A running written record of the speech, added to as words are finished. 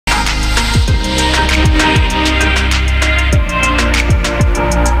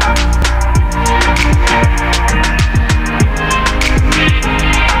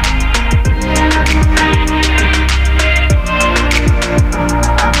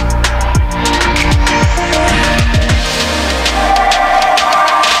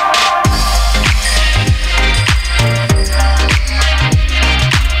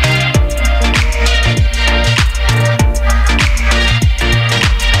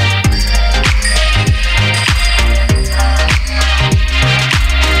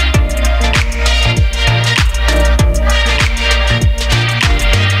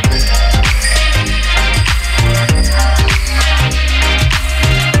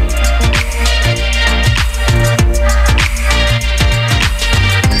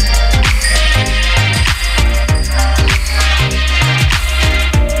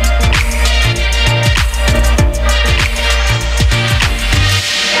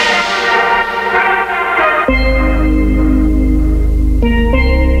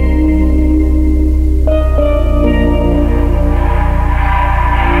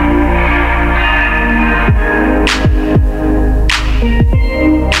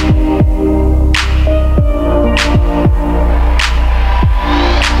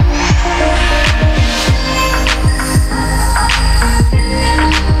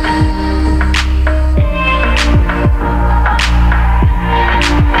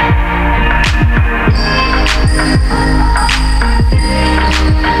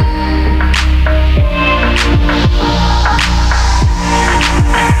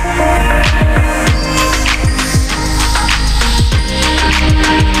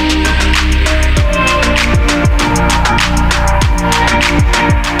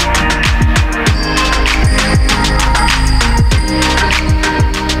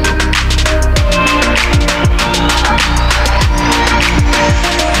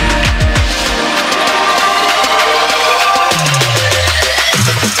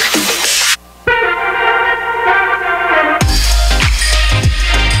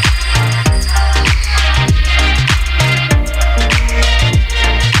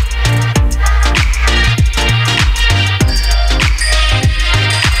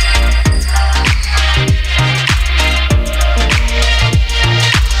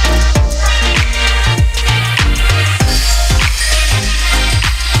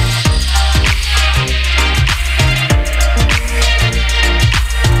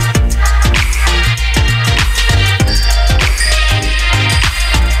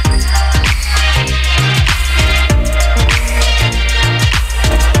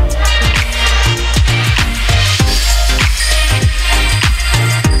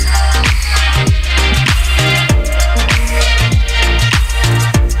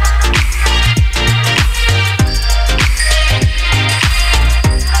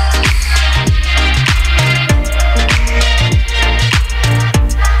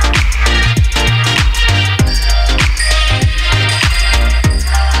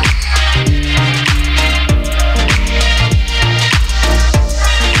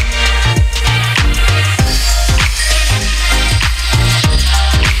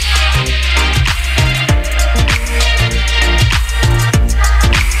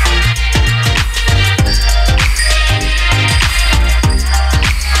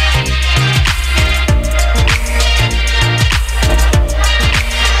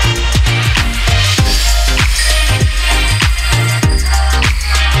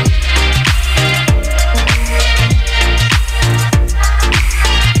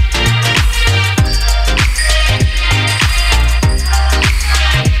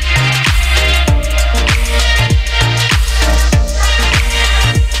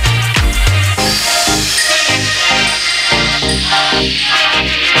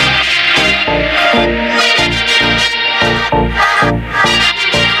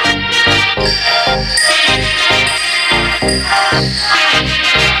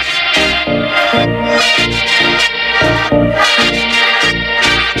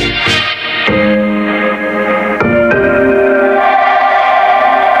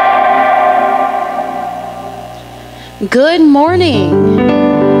Good morning.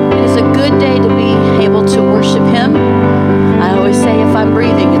 It is a good day to be able to worship Him. I always say if I'm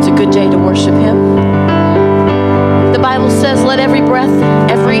breathing, it's a good day to worship Him. The Bible says, let every man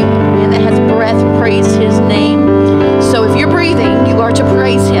that has breath praise His name. So if you're breathing, you are to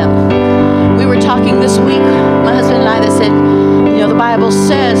praise Him. We were talking this week, my husband and I, that said, the Bible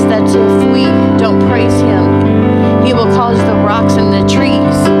says that if we don't praise Him, He will cause the rocks and the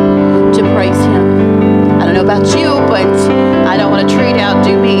trees to praise Him. I don't know about you, but I don't want a tree to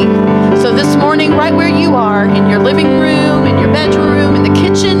outdo me. So this morning, right where you are, in your living room, in your bedroom, in the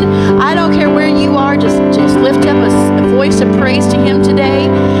kitchen, I don't care where you are, just lift up a voice of praise to Him today.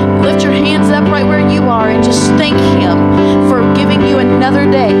 Lift your hands up right where you are and just thank Him for giving you another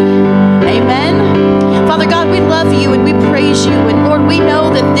day. Amen. Father God, we love You and we praise You. And Lord, we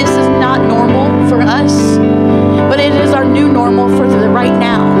know that this is not normal for us, but it is our new normal for the right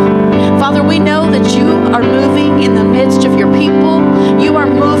now. Father, we know that You are moving in the midst of Your people. You are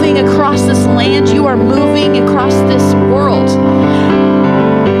moving across this land. You are moving across this world.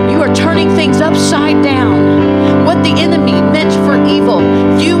 You are turning things upside down. What the enemy meant for evil,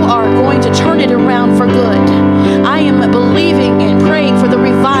 You are going to turn it around for good. I am believing and praying for the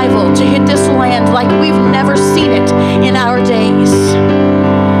revival to hit this land like we've never seen it in our days.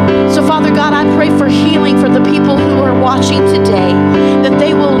 So Father God, I pray for healing for the people who are watching today, that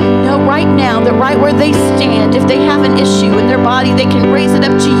they will know right now that right where they stand, if they have an issue in their body, they can raise it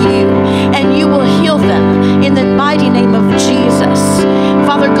up to You, and You will heal them in the mighty name of Jesus.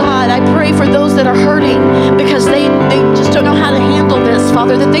 Father God, I pray for those that are hurting because they just don't know how to handle this,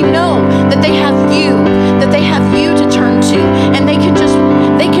 Father, that they know that they have You to turn to, and they can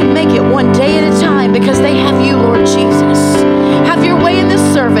make it one day at a time because they have You, Lord Jesus. Have Your way in this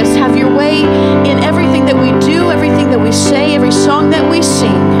service. Have Your way in everything that we do, everything that we say, every song that we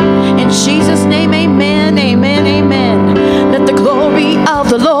sing. In Jesus' name, amen, amen, amen. Let the glory of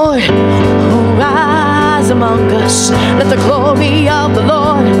the Lord rise among us. Let the glory of the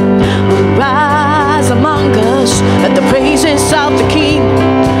Lord rise among us. Let the praises of the King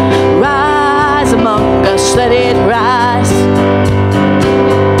rise among us. Let it rise.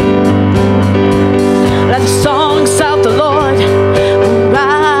 Let the songs of the Lord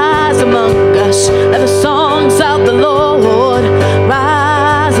rise among us. Let the songs of the Lord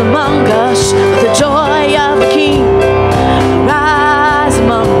rise among us. Let the joy of the King rise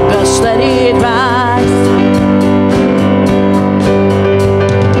among us. Let it rise.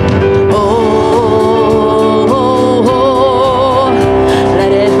 Oh, oh, oh,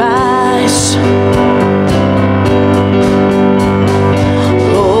 let it rise.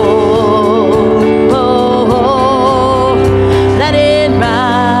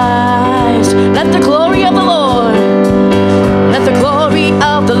 Let the glory of the Lord, let the glory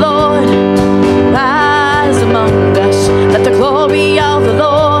of the Lord rise among us. Let the glory of the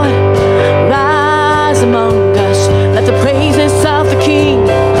Lord rise among us. Let the praises of the King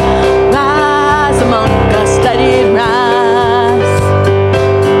rise among us. Let it rise.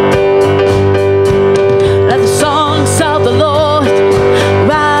 Let the songs of the Lord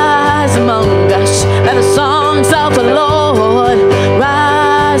rise among us. Let the songs of the Lord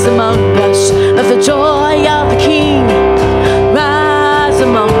rise among us. Let the joy of the King rise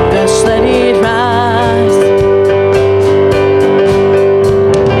among us. Let it rise.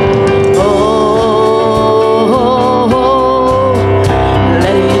 Oh, oh, oh,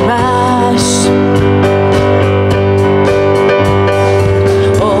 let it rise.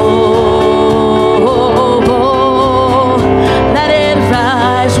 Oh, oh, oh, let it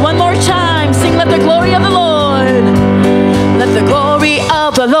rise. One more time, sing, let the glory of the Lord. Let the glory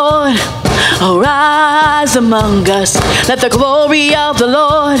of the Lord rise among us. Let the glory of the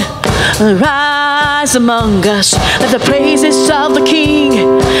Lord rise among us. Let the praises of the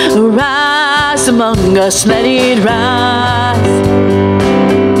King rise among us. Let it rise.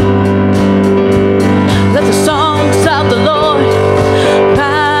 Let the songs of the Lord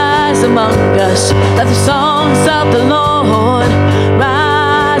rise among us. Let the songs of the Lord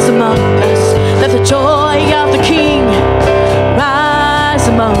rise among us. Let the joy of the King rise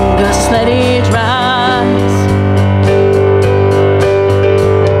among us. Let it rise.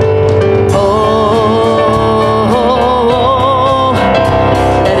 Oh, oh, oh,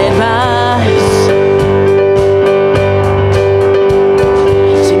 let it rise.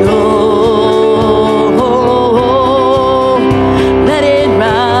 Sing, oh, oh, oh, let it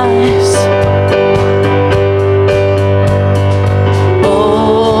rise. Oh,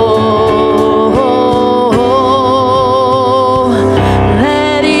 oh, oh,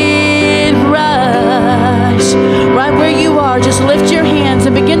 let it rise.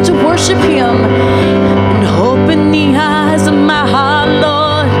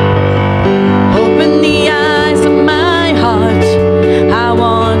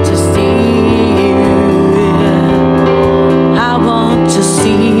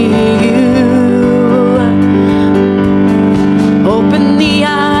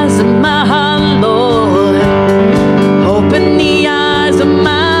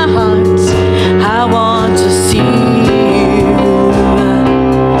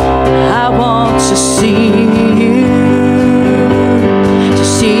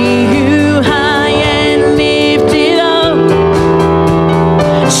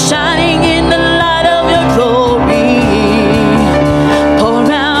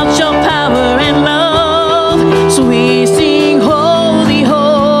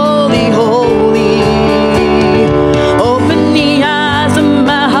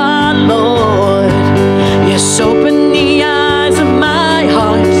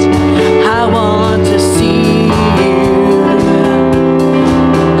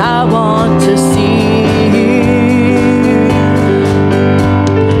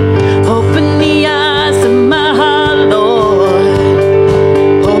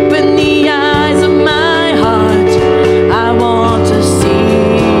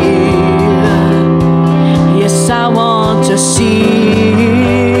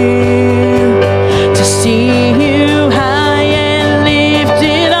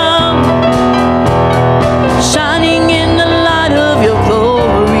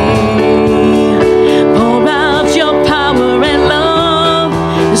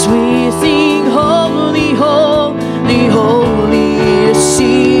 as we sing holy, holy, holy, to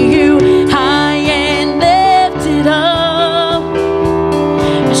see you high and lifted up,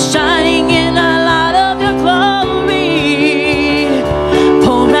 shining in the light of your glory.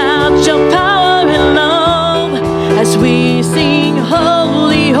 Pour out your power and love as we sing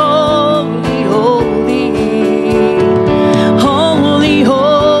holy, holy, holy, holy,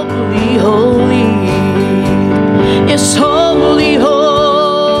 holy, holy. Yes, holy,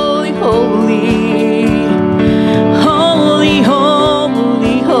 holy, holy, holy,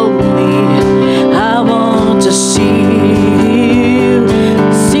 holy, holy. I want to see you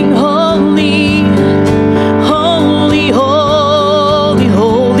sing holy, holy, holy,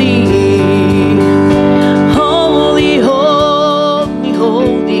 holy, holy, holy,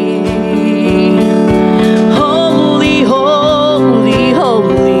 holy, holy, holy,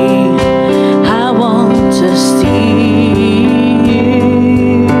 holy. I want to see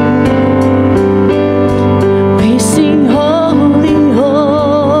you. We sing holy,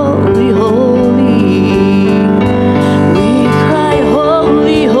 holy, holy. We cry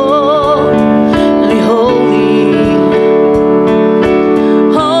holy, holy, holy,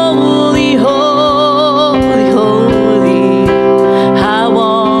 holy, holy, holy. I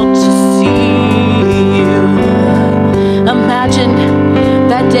want to see you. Imagine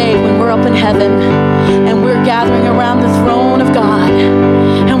that day when we're up in heaven and we're gathering around the throne of God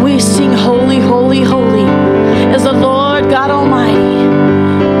and we sing holy, holy, holy as the Lord God Almighty,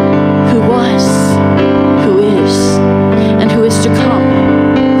 who was, who is, and who is to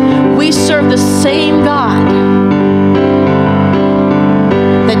come. We serve the same God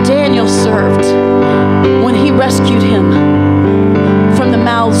that Daniel served when he rescued him from the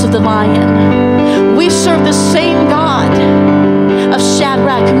mouths of the lion. We serve the same God of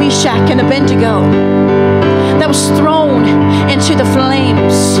Shadrach, Meshach, and Abednego that was thrown into the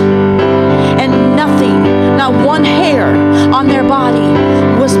flames, and nothing, not one hair on their body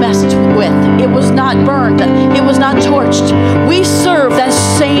was messed with. It was not burned. It was not torched. We serve that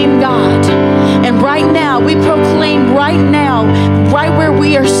same God. And right now, we proclaim right now, right where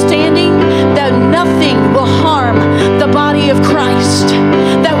we are standing, that nothing will harm the body of Christ,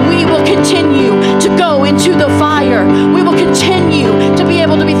 that we will continue to go into the fire. We will continue to be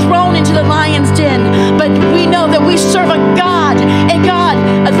able to be thrown into the lion's den. But we know that we serve a God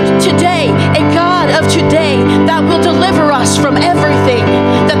of today, a God of today that will deliver us from everything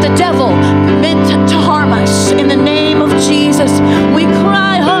that the devil meant to harm us. In the name of Jesus, we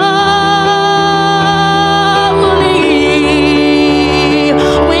cry holy.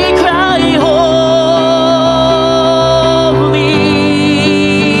 We cry holy,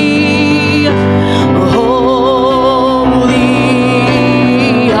 holy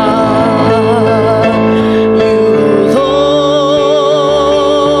are you,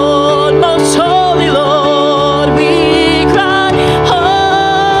 Lord, most holy Lord. We cry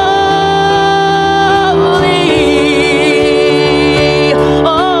holy,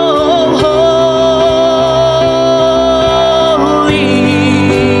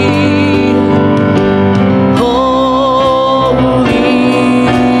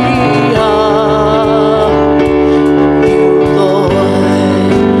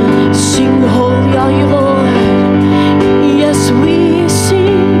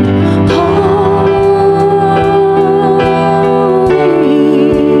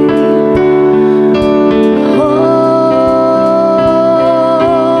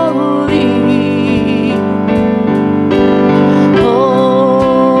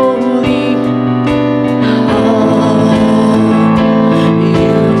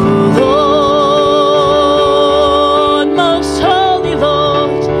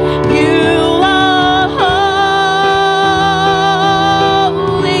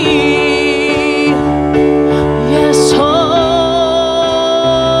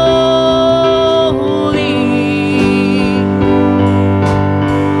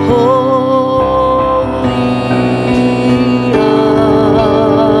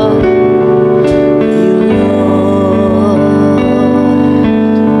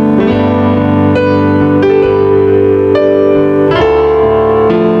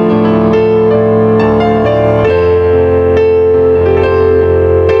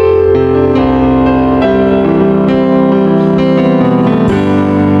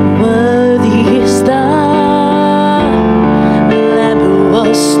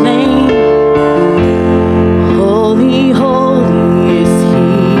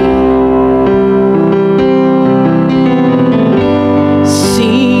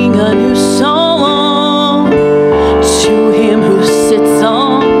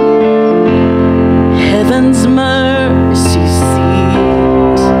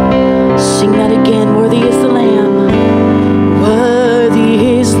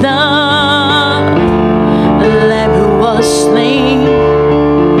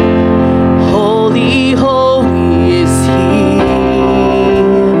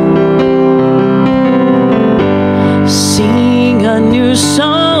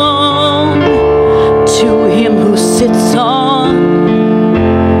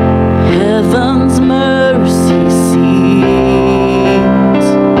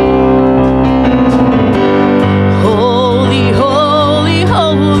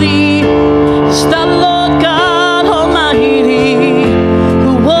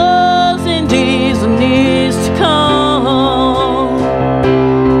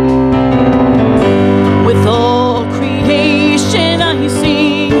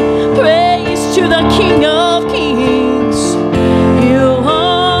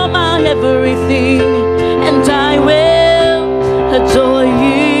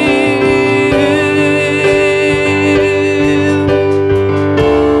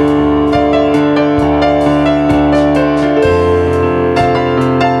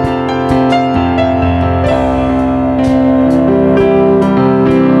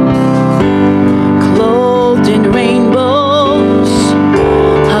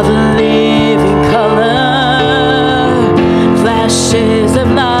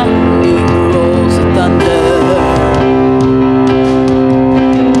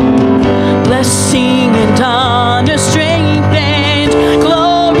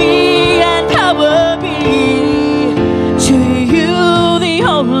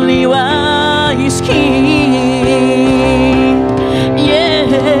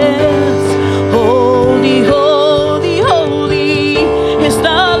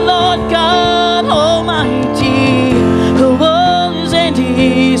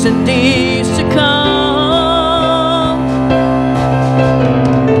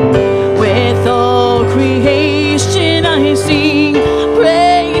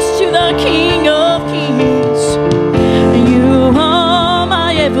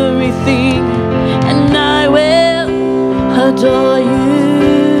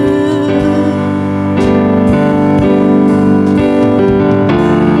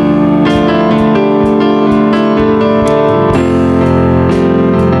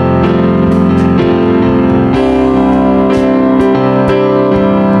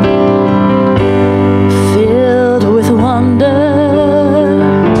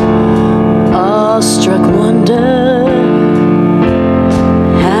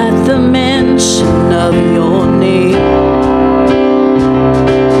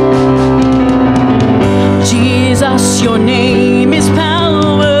 your name is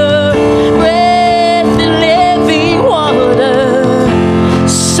power, breath and living water.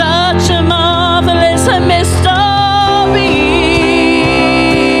 Such a marvelous mystery.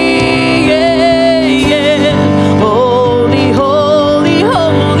 Yeah, yeah. Holy, holy,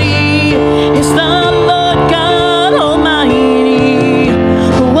 holy is the Lord God Almighty,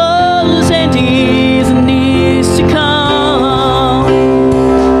 who was and is to come.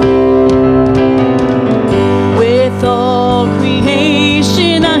 With all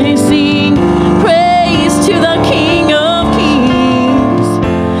creation I sing praise to the King of Kings.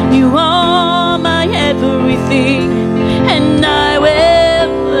 You are my everything, and I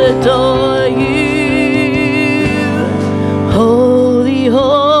will adore you. Holy,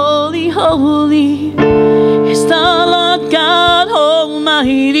 holy, holy is the Lord God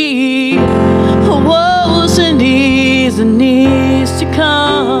Almighty, who was and is to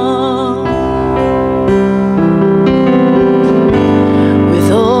come.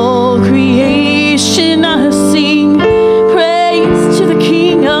 With all creation I sing praise to the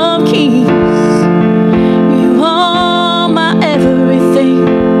King of Kings. You are my everything,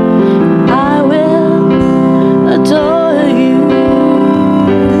 I will adore you.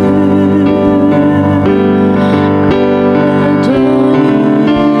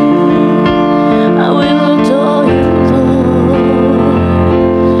 I will adore you, Lord.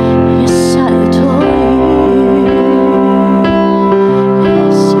 Yes, I adore you.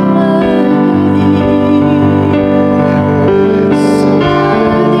 Yes, you're worthy. So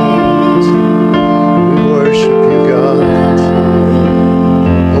We worship you, God.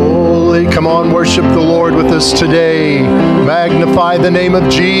 Holy, come on, worship the Lord with us today. Magnify the name of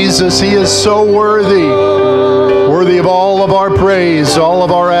Jesus. He is so worthy. Worthy of all of our praise, all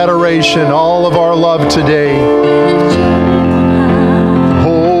of our adoration, all of our love today.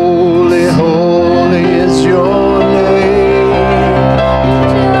 Holy, holy is your name.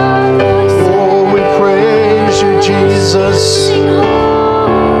 Oh, we praise you, Jesus.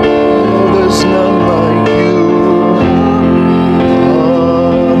 Oh, there's none like you.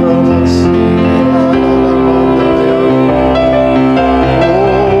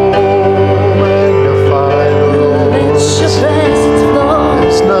 Magnify the Lord. Let your presence flow.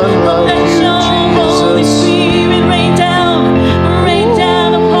 There's none like Let your Holy you, Jesus. Spirit rain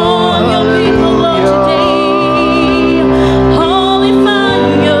down upon your people, Lord, today. Holy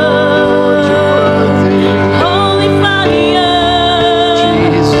fire, holy fire,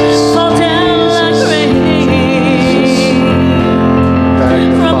 Jesus. fall down like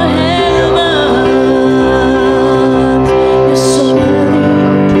rain from the heavens. You're so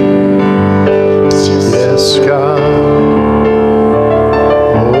worthy. Yes, God.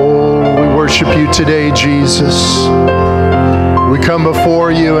 Oh, we worship you today, Jesus. We come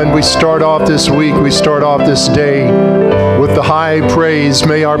before you and we start off this week, we start off this day with the high praise.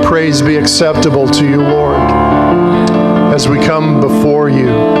 May our praise be acceptable to you, Lord, as we come before you.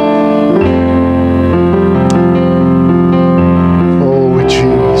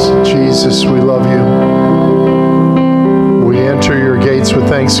 Oh, Jesus, we love you. We enter your gates with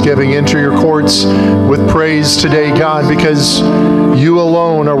thanksgiving, enter your courts with praise today, God, because you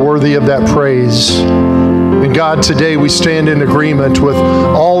alone are worthy of that praise. And God, today we stand in agreement with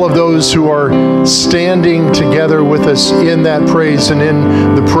all of those who are standing together with us in that praise and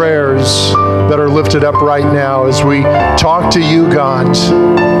in the prayers that are lifted up right now as we talk to you, God.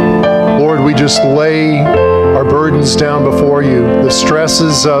 Lord, we just lay our burdens down before you, the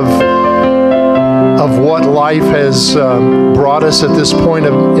stresses of what life has brought us at this point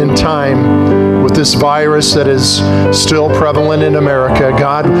in time with this virus that is still prevalent in America.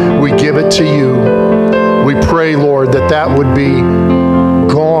 God, we give it to you. We pray, Lord, that would be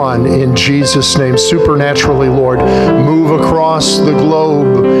gone in Jesus' name, supernaturally, Lord. Move across the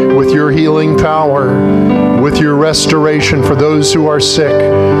globe with your healing power, with your restoration for those who are sick,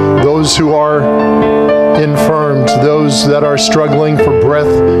 those who are infirmed, those that are struggling for breath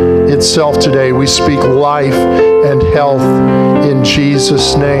itself today. We speak life and health in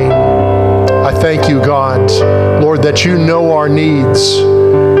Jesus' name. I thank you, God, Lord, that you know our needs.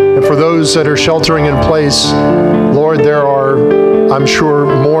 And for those that are sheltering in place, Lord, there are, I'm sure,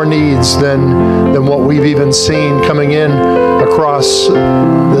 more needs than what we've even seen coming in across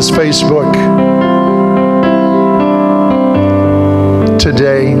this Facebook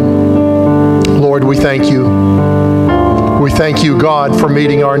today. Lord, we thank you. We thank you, God, for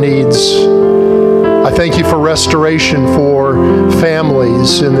meeting our needs. I thank you for restoration for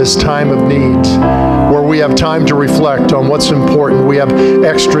families in this time of need, where we have time to reflect on what's important. We have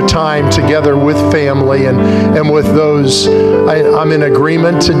extra time together with family and with those. I'm in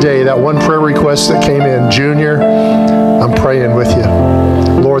agreement today. That one prayer request that came in, Junior, I'm praying with you.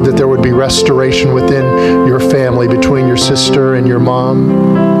 Lord, that there would be restoration within your family, between your sister and your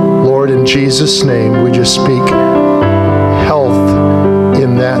mom. Lord, in Jesus' name, we just speak health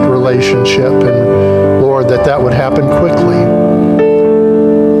in that relationship. And Lord, that would happen quickly.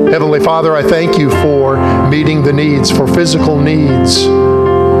 Heavenly Father, I thank you for meeting the needs, for physical needs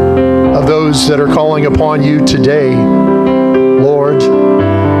of those that are calling upon you today. Lord,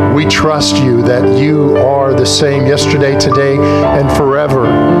 we trust you that you are the same yesterday, today, and forever.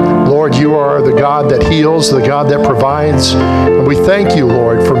 Lord, you are the God that heals, the God that provides. And we thank you,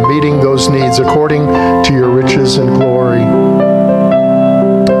 Lord, for meeting those needs according to your riches and glory.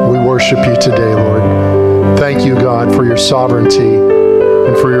 We worship you today, Lord. Thank you, God, for your sovereignty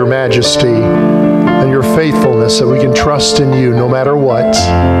and for your majesty and your faithfulness, that we can trust in you no matter what.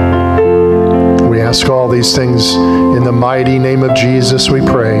 We ask all these things in the mighty name of Jesus, we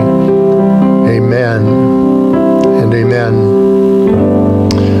pray. Amen and amen.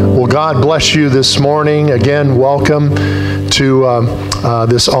 Well, God bless you this morning. Again, welcome to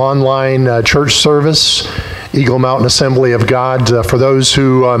this online church service, Eagle Mountain Assembly of God. For those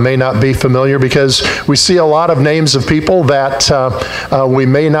who may not be familiar, because we see a lot of names of people that we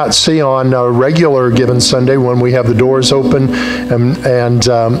may not see on a regular given Sunday when we have the doors open and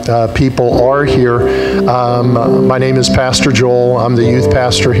people are here. My name is Pastor Joel. I'm the youth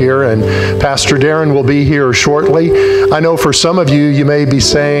pastor here, and Pastor Darren will be here shortly. I know for some of you, you may be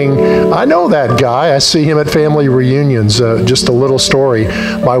saying, I know that guy. I see him at family reunions. Just a little story.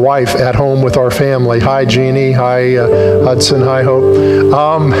 My wife at home with our family. Hi, Jeannie. Hi, Hudson. Hi, Hope.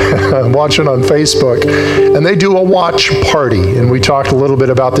 Watching on Facebook. And they do a watch party. And we talked a little bit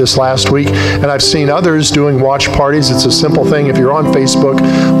about this last week. And I've seen others doing watch parties. It's a simple thing. If you're on Facebook,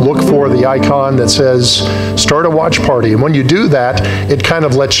 look for the icon that says start a watch party. And when you do that, it kind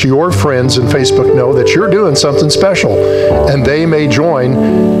of lets your friends in Facebook know that you're doing something special. And they may join.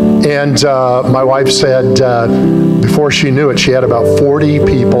 And my wife said before she knew it, she had about 40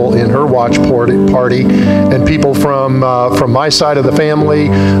 people in her watch party. And people from my side of the family,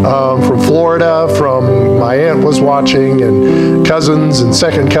 from Florida, from my aunt was watching, and cousins and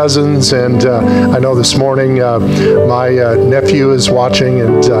second cousins, and I know this morning my nephew is watching,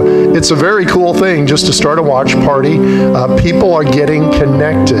 and it's a very cool thing just to start a watch party. People are getting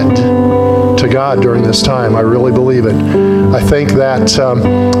connected to God during this time. I really believe it. I think that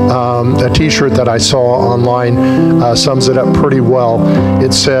a t-shirt that I saw online sums it up pretty well.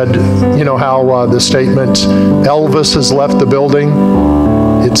 It said, you know how the statement, Elvis has left the building?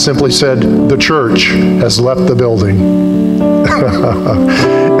 It simply said, the church has left the building.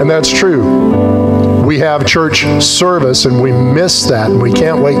 And that's true. We have church service and we miss that, and we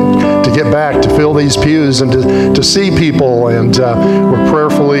can't wait to get back to fill these pews and to see people, and we're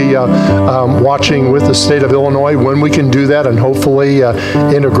prayerfully watching with the state of Illinois when we can do that, and hopefully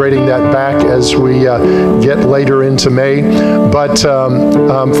integrating that back as we get later into May. But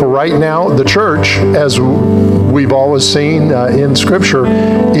for right now, the church, as we've always seen in Scripture,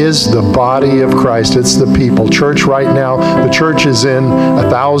 is the body of Christ. It's the people. Church right now, the church is in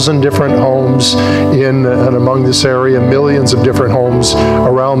 1,000 different homes in and among this area, millions of different homes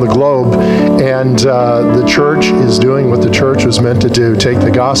around the globe. And the church is doing what the church was meant to do. Take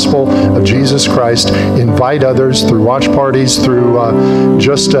the gospel of Jesus Christ, invite others through watch parties, through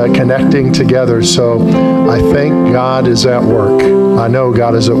just connecting together. So I think God is at work. I know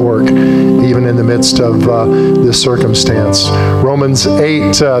God is at work, even in the midst of this circumstance. Romans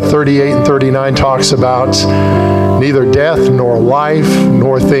 8:38 and 39 talks about neither death nor life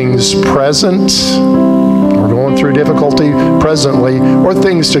nor things present. We're going through difficulty presently, or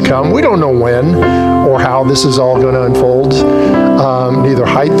things to come. We don't know when or how this is all going to unfold. Neither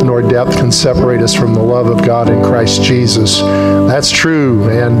height nor depth can separate us from the love of God in Christ Jesus. That's true,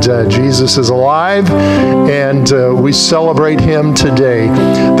 and Jesus is alive, and we celebrate Him today.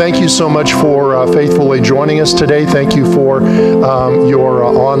 Thank you so much for faithfully joining us today. Thank you for your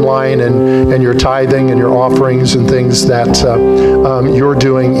online and your tithing and your offerings and things that you're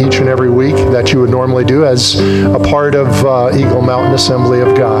doing each and every week that you would normally do as a part of Eagle Mountain Assembly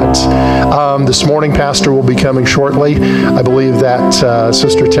of God. This morning, Pastor will be coming shortly. I believe that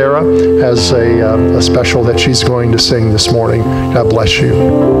Sister Tara has a special that she's going to sing this morning. God bless you.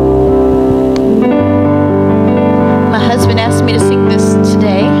 My husband asked me to sing this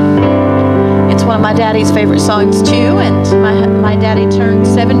today. It's one of my daddy's favorite songs too, and my daddy turned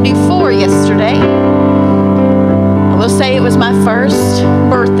 74 yesterday. We'll say it was my first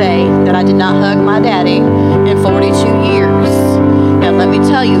birthday that I did not hug my daddy in 42 years. Now, let me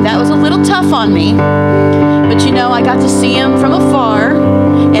tell you, that was a little tough on me. But, you know, I got to see him from afar.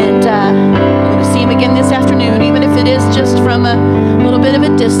 And I'm going to see him again this afternoon, even if it is just from a little bit of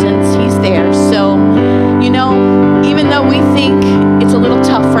a distance. He's there. So, you know, even though we think it's a little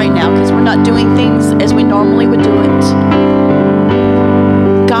tough right now because we're not doing things as we normally would do it,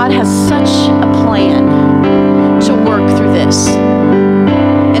 God has such a plan to work through this.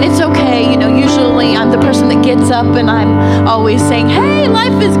 And it's okay, you know, usually I'm the person that gets up and I'm always saying, hey,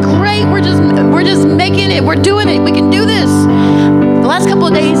 life is great, we're just making it, we're doing it, we can do this. The last couple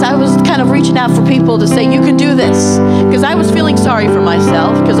of days I was kind of reaching out for people to say, you can do this. Because I was feeling sorry for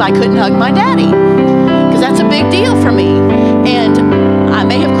myself because I couldn't hug my daddy. Because that's a big deal for me. And I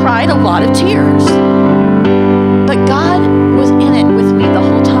may have cried a lot of tears. But God was in it with me the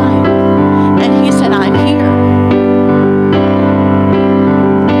whole time. And He said, I'm here.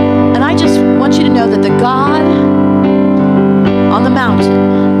 And I just want you to know that the God on the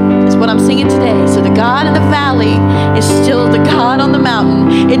mountain is what I'm singing today. So the God in the valley is still the God on the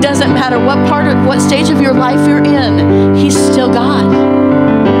mountain. It doesn't matter what part or what stage of your life you're in. He's still God.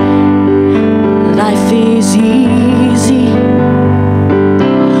 Life is easy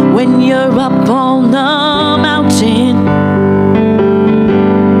when you're up on the mountain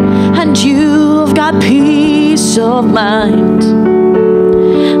and you've got peace of mind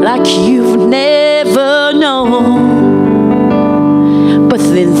like you've never known. But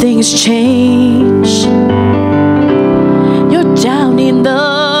then things change. You're down in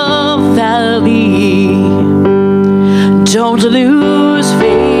the valley. Don't lose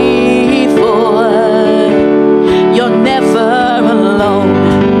faith, boy. You're never alone.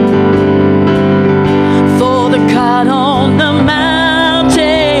 For the God on the mountain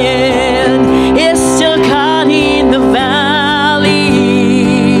is still God in the valley.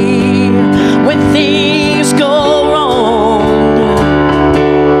 When things go wrong,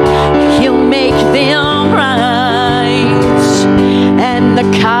 He'll make them right. And the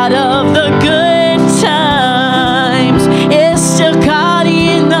God of the good times is still God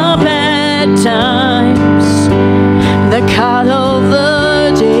in the bad times. The God of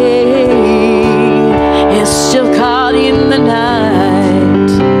the day is still God in the night.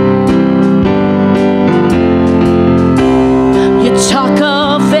 You talk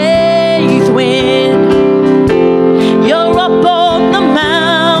of faith when you're up on the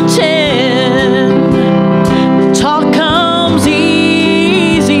mountain. Talk comes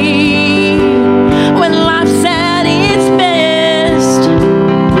easy when life's at its best,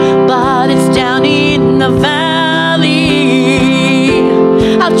 but it's down in the valley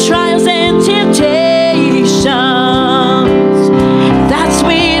of trials and temptations. That's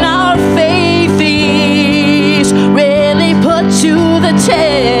when our faith is really put to the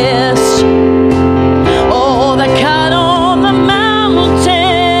test. Oh, the God on the mountain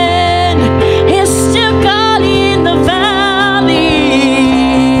is still God in the valley.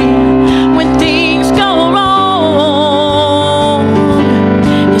 When things go wrong,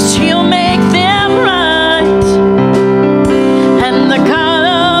 yes, He'll make them right. And the God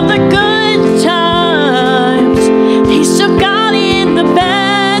of the good times, He's still God in the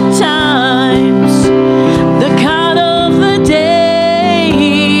bad times. The God of the day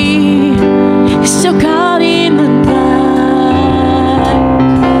is still God in the night.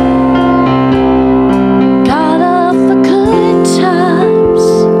 God of the good times,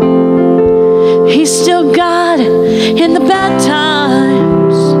 He's still God in the bad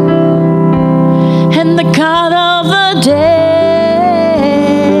times. And the God of the day,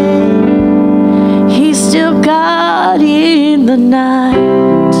 He's still God in the night.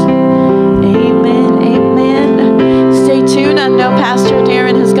 Amen, amen. Stay tuned. I know Pastor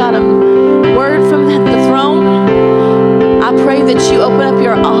Darren has got a word from the throne. I pray that you open up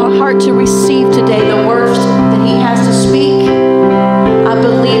your heart to receive today the words that He has to speak. I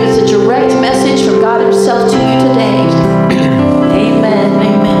believe it's a direct message from God Himself to you today. Amen,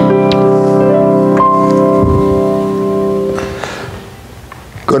 amen.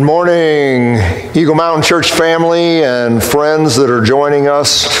 Good morning, Eagle Mountain Church family and friends that are joining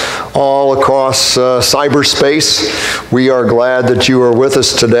us all across cyberspace. We are glad that you are with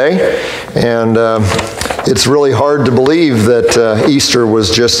us today. And it's really hard to believe that Easter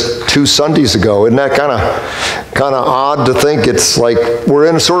was just 2 Sundays ago. Isn't that kind of odd to think? It's like we're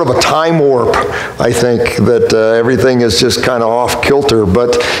in sort of a time warp, I think, that everything is just kind of off kilter.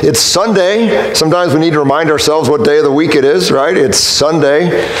 But it's Sunday. Sometimes we need to remind ourselves what day of the week it is, right? It's Sunday.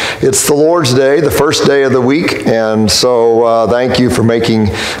 It's the Lord's Day, the first day of the week. And so thank you for making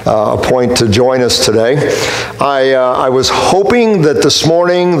appoint to join us today. I was hoping that this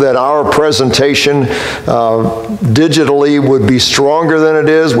morning that our presentation digitally would be stronger than it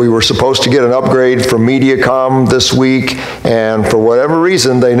is. We were supposed to get an upgrade from MediaCom this week, and for whatever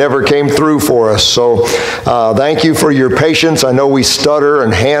reason, they never came through for us. So thank you for your patience. I know we stutter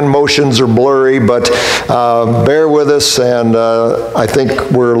and hand motions are blurry, but bear with us, and I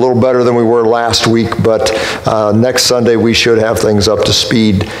think we're a little better than we were last week, but next Sunday we should have things up to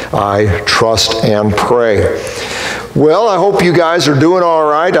speed, I trust and pray. Well, I hope you guys are doing all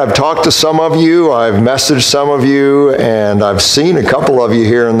right. I've talked to some of you, I've messaged some of you, and I've seen a couple of you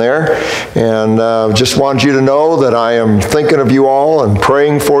here and there, and just want you to know that I am thinking of you all and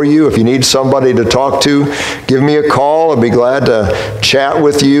praying for you. If you need somebody to talk to, give me a call. I'd be glad to chat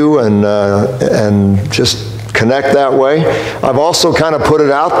with you and just connect that way. I've also kind of put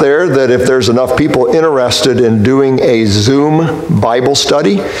it out there that if there's enough people interested in doing a Zoom Bible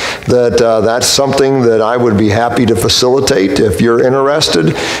study, that's something that I would be happy to facilitate. If you're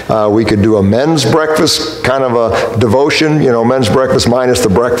interested, we could do a men's breakfast kind of a devotion, men's breakfast minus the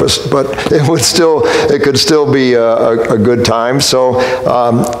breakfast, but it could still be a good time. So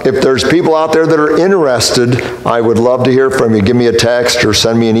if there's people out there that are interested, I would love to hear from you. Give me a text or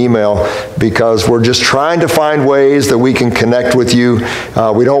send me an email, because we're just trying to find ways that we can connect with you.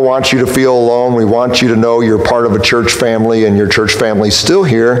 We don't want you to feel alone. We want you to know you're part of a church family, and your church family's still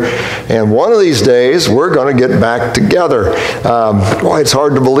here. And one of these days, we're going to get back together. Boy, it's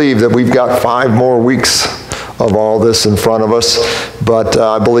hard to believe that we've got 5 more weeks of all this in front of us, but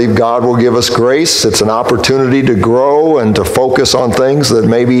I believe God will give us grace. It's an opportunity to grow and to focus on things that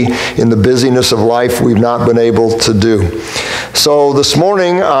maybe in the busyness of life we've not been able to do. So this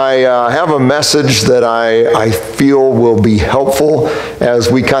morning I have a message that I feel will be helpful as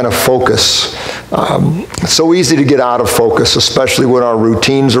we kind of focus. It's so easy to get out of focus, especially when our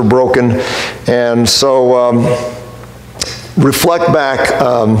routines are broken. And so reflect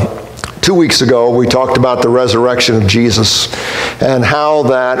back. 2 weeks ago, we talked about the resurrection of Jesus and how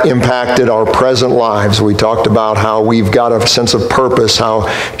that impacted our present lives. We talked about how we've got a sense of purpose, how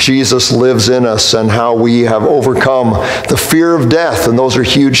Jesus lives in us, and how we have overcome the fear of death, and those are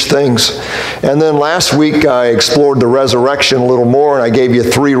huge things. And then last week, I explored the resurrection a little more, and I gave you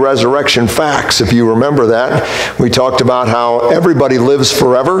 3 resurrection facts, if you remember that. We talked about how everybody lives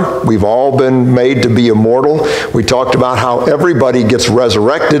forever. We've all been made to be immortal. We talked about how everybody gets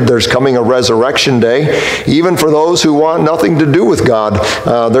resurrected. There's coming a resurrection day. Even for those who want nothing to do with God,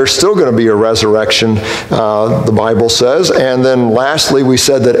 there's still going to be a resurrection, the Bible says. And then lastly, we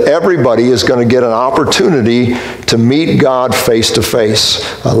said that everybody is going to get an opportunity to meet God face to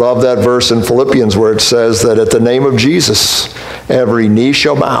face. I love that verse in Philippians where it says that at the name of Jesus, every knee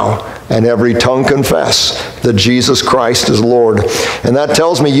shall bow and every tongue confess that Jesus Christ is Lord. And that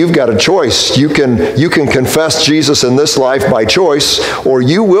tells me you've got a choice. You can confess Jesus in this life by choice, or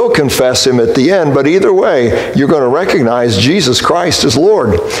you will confess him at the end, but either way, you're going to recognize Jesus Christ as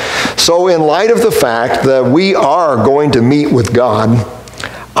Lord. So in light of the fact that we are going to meet with God,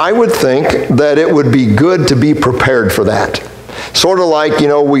 I would think that it would be good to be prepared for that. Sort of like,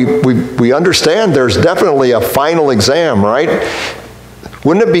 we understand there's definitely a final exam, right?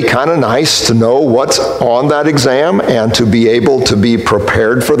 Wouldn't it be kind of nice to know what's on that exam and to be able to be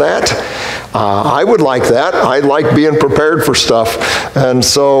prepared for that? I would like that. I like being prepared for stuff. And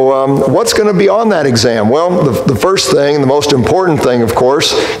so what's going to be on that exam? Well, the first thing, the most important thing, of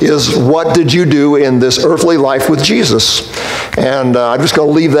course, is what did you do in this earthly life with Jesus? And I'm just going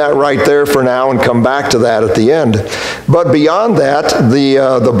to leave that right there for now and come back to that at the end. But beyond that,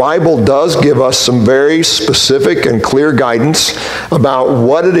 the Bible does give us some very specific and clear guidance about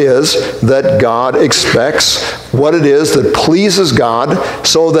what it is that God expects, what it is that pleases God,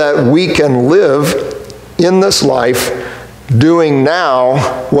 so that we can live in this life doing now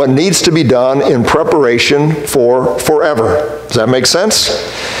what needs to be done in preparation for forever. Does that make sense?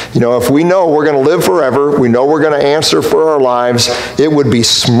 If we know we're going to live forever, we know we're going to answer for our lives, it would be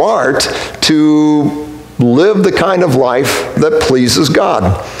smart to live the kind of life that pleases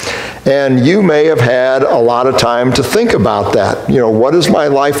God. And you may have had a lot of time to think about that. What is my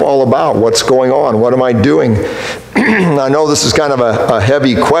life all about? What's going on? What am I doing? I know this is kind of a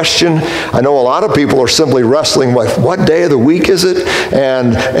heavy question. I know a lot of people are simply wrestling with what day of the week is it,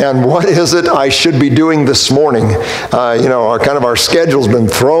 and what is it I should be doing this morning? Our schedule's been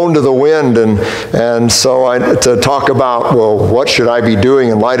thrown to the wind, and so to talk about, well, what should I be doing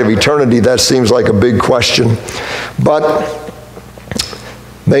in light of eternity? That seems like a big question. But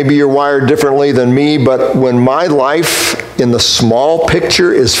maybe you're wired differently than me, but when my life in the small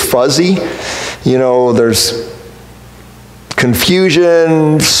picture is fuzzy,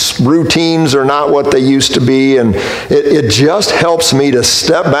 confusion, routines are not what they used to be, and it just helps me to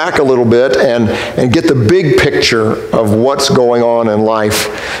step back a little bit and get the big picture of what's going on in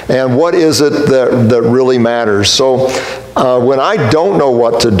life and what is it that really matters. So when I don't know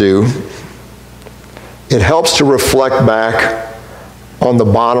what to do, it helps to reflect back on the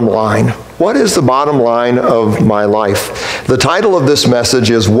bottom line. What is the bottom line of my life? The title of this message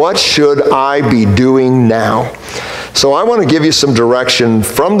is, What Should I Be Doing Now? So I want to give you some direction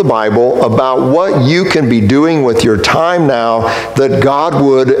from the Bible about what you can be doing with your time now that God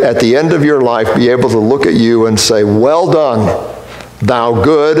would, at the end of your life, be able to look at you and say, well done, thou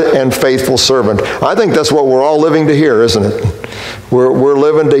good and faithful servant. I think that's what we're all living to hear, isn't it? We're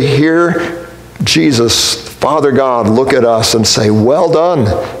living to hear Jesus, Father God, look at us and say, well done,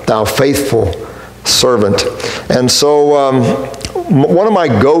 thou faithful servant. And so one of my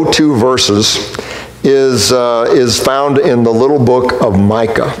go-to verses is found in the little book of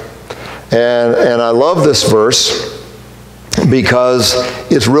Micah. And I love this verse because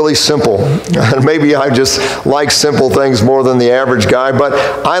it's really simple. Maybe I just like simple things more than the average guy, but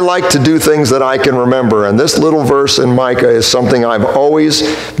I like to do things that I can remember. And this little verse in Micah is something I've always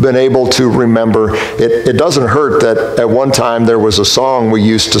been able to remember. It doesn't hurt that at one time there was a song we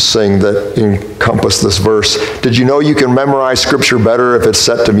used to sing that encompassed this verse. Did you know you can memorize Scripture better if it's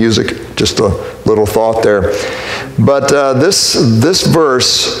set to music? Just a little thought there. But this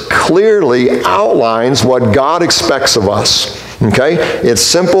verse clearly outlines what God expects of us. Okay? It's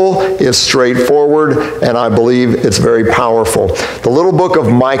simple, it's straightforward, and I believe it's very powerful. The little book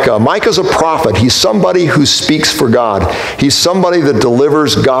of Micah. Micah's a prophet. He's somebody who speaks for God. He's somebody that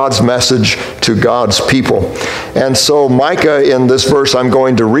delivers God's message to God's people. And so Micah, in this verse I'm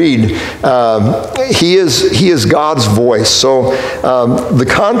going to read, he is God's voice. So the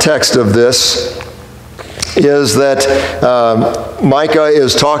context of this is that Micah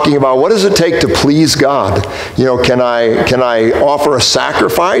is talking about what does it take to please God? You know, can I offer a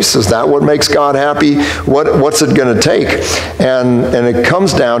sacrifice? Is that what makes God happy? What's it going to take? And it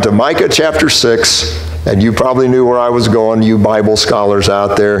comes down to Micah chapter 6, and you probably knew where I was going, you Bible scholars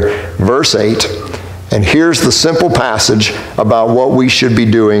out there, verse 8. And here's the simple passage about what we should be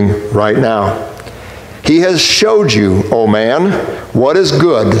doing right now. He has showed you, O man, what is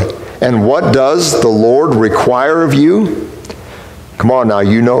good. And what does the Lord require of you? Come on now,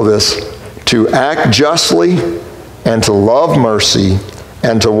 you know this. To act justly and to love mercy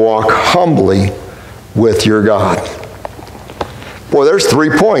and to walk humbly with your God. Boy, there's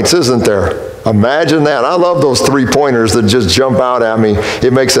 3 points, isn't there? Imagine that. I love those 3-pointers that just jump out at me.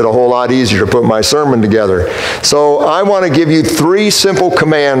 It makes it a whole lot easier to put my sermon together. So I want to give you 3 simple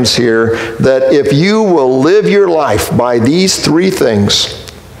commands here that if you will live your life by these 3 things,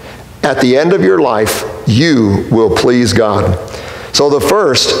 at the end of your life, you will please God. So the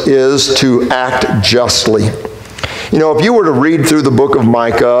first is to act justly. You know, if you were to read through the book of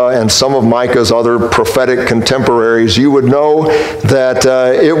Micah and some of Micah's other prophetic contemporaries, you would know that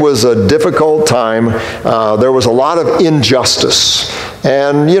it was a difficult time. There was a lot of injustice.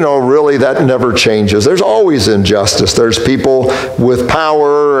 And, you know, really that never changes. There's always injustice. There's people with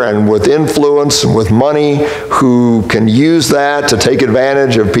power and with influence and with money who can use that to take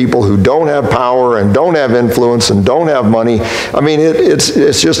advantage of people who don't have power and don't have influence and don't have money. I mean,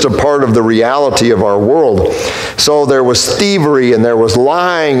 it's just a part of the reality of our world. So there was thievery and there was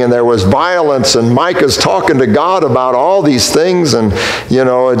lying and there was violence, and Micah's talking to God about all these things, and, you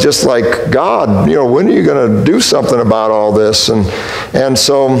know, just like, God, you know, when are you going to do something about all this? And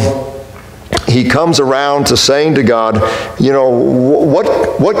so he comes around to saying to God, you know,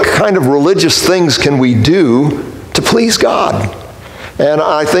 what kind of religious things can we do to please God? And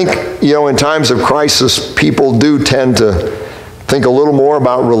I think, you know, in times of crisis, people do tend to think a little more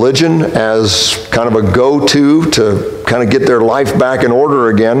about religion as kind of a go-to to kind of get their life back in order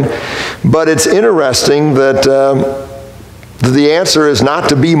again. But it's interesting that the answer is not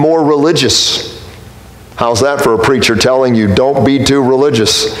to be more religious. How's that for a preacher telling you don't be too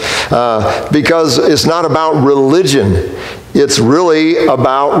religious? Because it's not about religion. It's really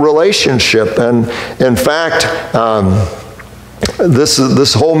about relationship. And in fact,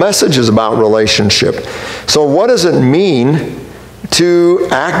 this whole message is about relationship. So what does it mean to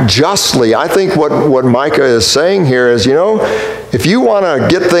act justly? I think what Micah is saying here is, you know, if you want to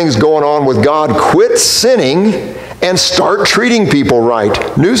get things going on with God, quit sinning and start treating people right.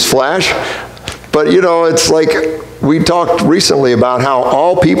 Newsflash. But, you know, it's like we talked recently about how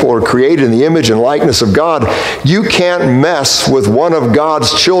all people are created in the image and likeness of God. You can't mess with one of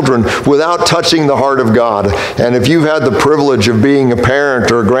God's children without touching the heart of God. And if you've had the privilege of being a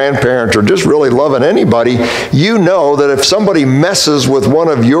parent or a grandparent or just really loving anybody, you know that if somebody messes with one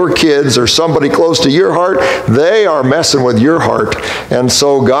of your kids or somebody close to your heart, they are messing with your heart. And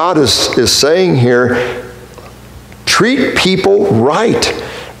so God is saying here, treat people right.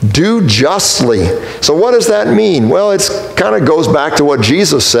 Do justly. So what does that mean? Well, it kind of goes back to what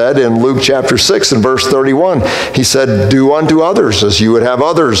Jesus said in Luke chapter 6 and verse 31. He said, do unto others as you would have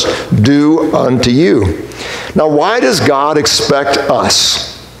others do unto you. Now, why does God expect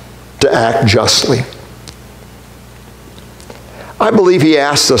us to act justly? I believe he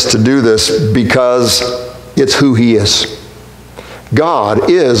asks us to do this because it's who he is. God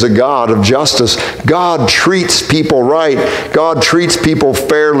is a God of justice. God treats people right. God treats people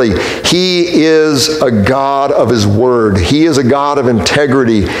fairly. He is a God of his word. He is a God of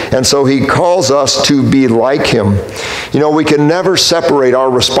integrity. And so he calls us to be like him. You know, we can never separate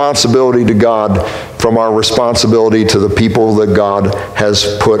our responsibility to God from our responsibility to the people that God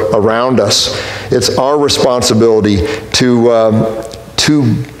has put around us. It's our responsibility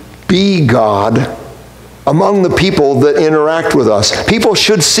to be God among the people that interact with us. People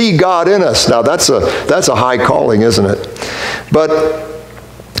should see God in us. Now that's a high calling, isn't it? But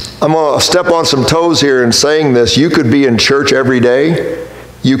I'm going to step on some toes here in saying this. You could be in church every day.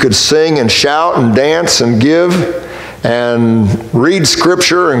 You could sing and shout and dance and give and read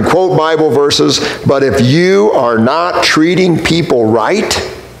scripture and quote Bible verses. But if you are not treating people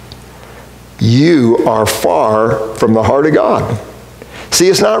right, you are far from the heart of God. See,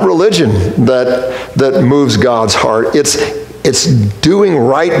 it's not religion that moves God's heart. It's doing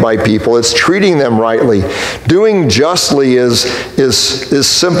right by people. It's treating them rightly. Doing justly is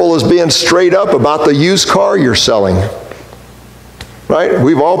simple as being straight up about the used car you're selling. Right?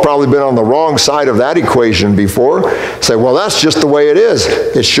 We've all probably been on the wrong side of that equation before. Say, well, that's just the way it is.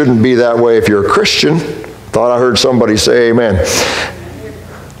 It shouldn't be that way if you're a Christian. Thought I heard somebody say amen.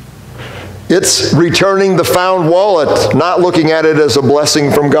 It's returning the found wallet, not looking at it as a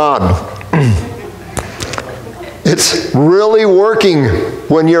blessing from God. It's really working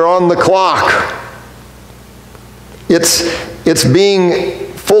when you're on the clock. It's being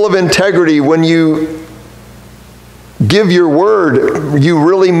full of integrity when you give your word. You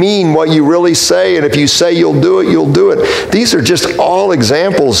really mean what you really say, and if you say you'll do it, you'll do it. These are just all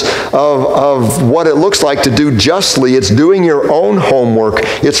examples of what it looks like to do justly. It's doing your own homework.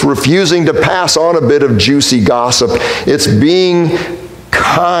 It's refusing to pass on a bit of juicy gossip. It's being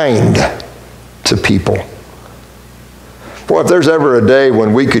kind to people. Boy, if there's ever a day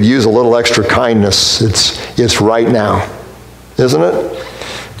when we could use a little extra kindness, it's right now, isn't it?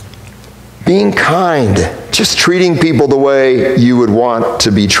 Being kind, just treating people the way you would want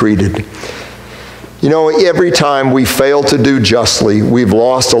to be treated. You know, every time we fail to do justly, we've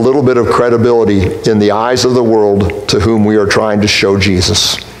lost a little bit of credibility in the eyes of the world to whom we are trying to show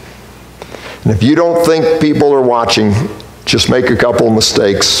Jesus. And if you don't think people are watching, just make a couple of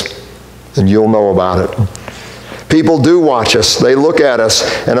mistakes and you'll know about it. People do watch us. They look at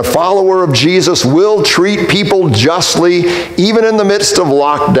us. And a follower of Jesus will treat people justly, even in the midst of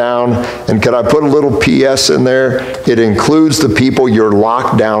lockdown. And can I put a little P.S. in there? It includes the people you're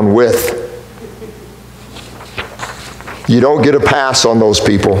locked down with. You don't get a pass on those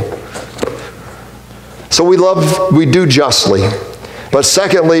people. So we do justly. But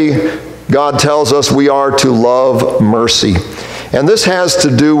secondly, God tells us we are to love mercy. And this has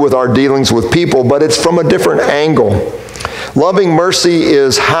to do with our dealings with people, but it's from a different angle. Loving mercy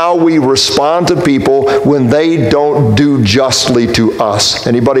is how we respond to people when they don't do justly to us.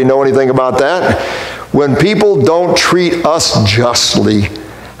 Anybody know anything about that? When people don't treat us justly,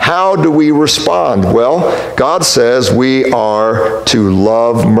 how do we respond? Well, God says we are to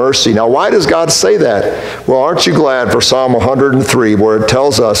love mercy. Now, why does God say that? Well, aren't you glad for Psalm 103, where it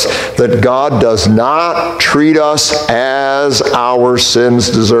tells us that God does not treat us as our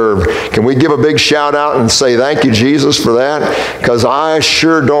sins deserve? Can we give a big shout out and say thank you, Jesus, for that? Because I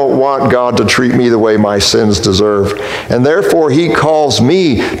sure don't want God to treat me the way my sins deserve. And therefore, he calls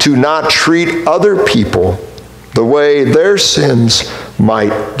me to not treat other people the way their sins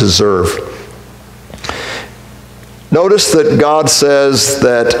might deserve. Notice that God says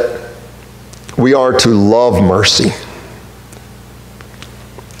that we are to love mercy.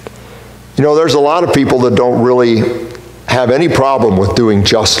 You know, there's a lot of people that don't really have any problem with doing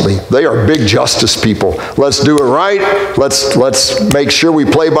justly. They are big justice people. Let's do it right. Let's make sure we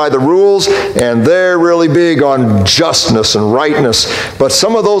play by the rules. And they're really big on justness and rightness. But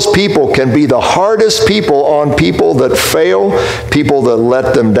some of those people can be the hardest people on people that fail, people that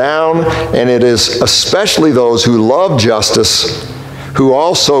let them down. And it is especially those who love justice who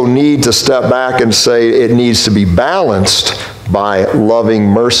also need to step back and say it needs to be balanced by loving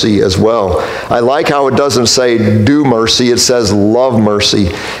mercy as well. I like how it doesn't say do mercy, it says love mercy.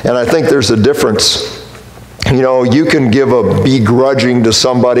 And I think there's a difference. You know, you can give a begrudging to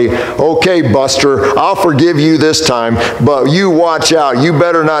somebody, okay, Buster, I'll forgive you this time, but you watch out. You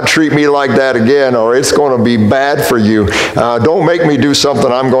better not treat me like that again, or it's going to be bad for you. Don't make me do something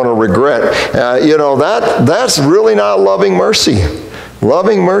I'm going to regret. You know, that's really not loving mercy.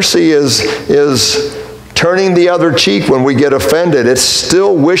 Loving mercy is turning the other cheek when we get offended. It's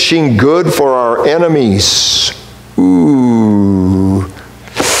still wishing good for our enemies. Ooh.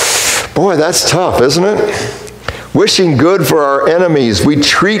 Boy, that's tough, isn't it? Wishing good for our enemies. We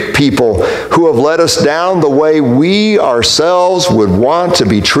treat people who have let us down the way we ourselves would want to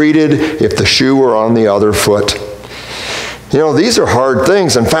be treated if the shoe were on the other foot. You know, these are hard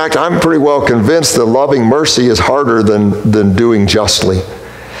things. In fact, I'm pretty well convinced that loving mercy is harder than doing justly.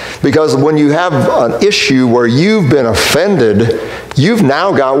 Because when you have an issue where you've been offended, you've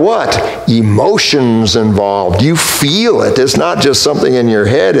now got what? Emotions involved. You feel it. It's not just something in your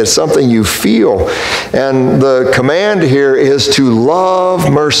head, it's something you feel. And the command here is to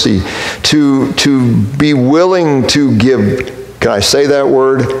love mercy, to be willing to give, can I say that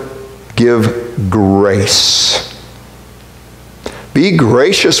word? Give grace. Be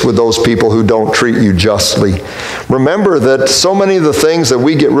gracious with those people who don't treat you justly. Remember that so many of the things that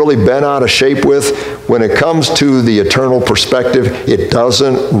we get really bent out of shape with, when it comes to the eternal perspective, it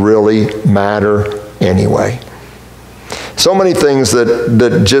doesn't really matter anyway. So many things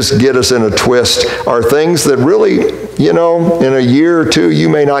that just get us in a twist are things that really, you know, in a year or two, you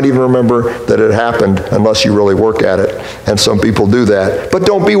may not even remember that it happened unless you really work at it. And some people do that. But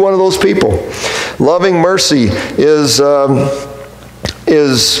don't be one of those people. Loving mercy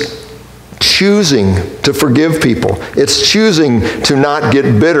is choosing to forgive people. It's choosing to not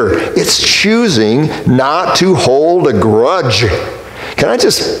get bitter. It's choosing not to hold a grudge. Can I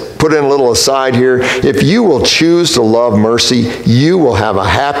just put in a little aside here? If you will choose to love mercy, you will have a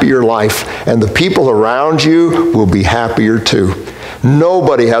happier life, and the people around you will be happier too.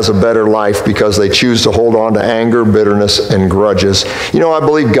 Nobody has a better life because they choose to hold on to anger, bitterness, and grudges. You know, I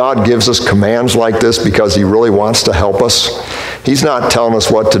believe God gives us commands like this because He really wants to help us. He's not telling us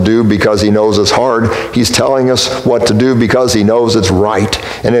what to do because He knows it's hard. He's telling us what to do because He knows it's right,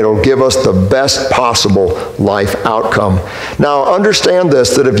 and it'll give us the best possible life outcome. Now, understand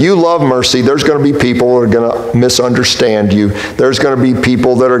this, that if you love mercy, there's going to be people that are going to misunderstand you. There's going to be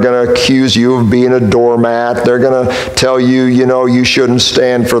people that are going to accuse you of being a doormat. They're going to tell you, you know, you shouldn't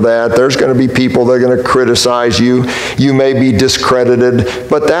stand for that. There's going to be people that are going to criticize you. You may be discredited,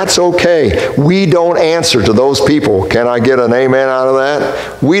 but that's okay. We don't answer to those people. Can I get an amen out of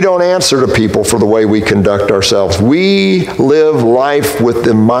that? We don't answer to people for the way we conduct ourselves. We live life with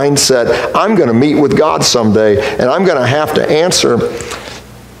the mindset, I'm going to meet with God someday, and I'm going to have to answer.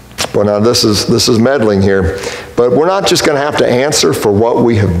 Well, now this is meddling here, but we're not just going to have to answer for what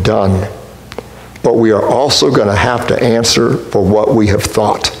we have done, but we are also going to have to answer for what we have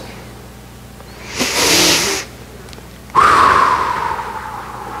thought.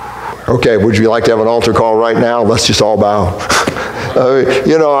 Okay, would you like to have an altar call right now? Let's just all bow.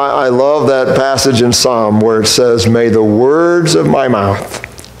 You know, I love that passage in Psalm where it says, may the words of my mouth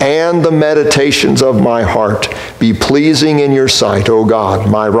and the meditations of my heart be pleasing in your sight, O God,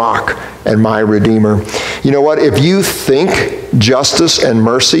 my rock and my redeemer. You know what? If you think justice and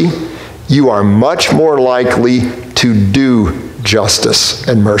mercy, you are much more likely to do justice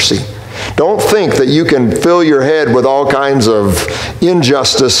and mercy. Don't think that you can fill your head with all kinds of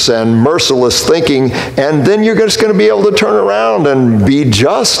injustice and merciless thinking, and then you're just going to be able to turn around and be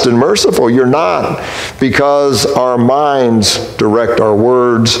just and merciful. You're not, because our minds direct our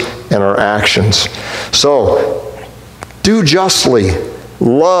words and our actions. So, do justly,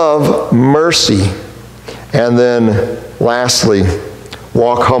 love mercy, and then lastly,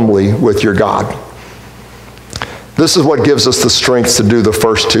 walk humbly with your God. This is what gives us the strength to do the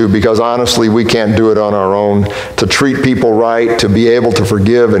first two, because honestly, we can't do it on our own. To treat people right, to be able to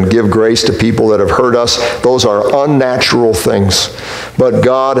forgive and give grace to people that have hurt us, those are unnatural things. But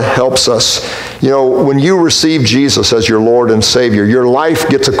God helps us. You know, when you receive Jesus as your Lord and Savior, your life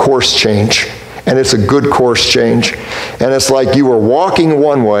gets a course change. And it's a good course change. And it's like you were walking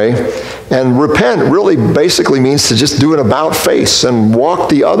one way, And repent really basically means to just do an about face and walk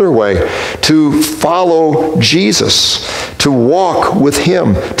the other way, to follow Jesus, to walk with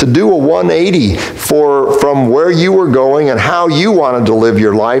him, to do a 180 from where you were going and how you wanted to live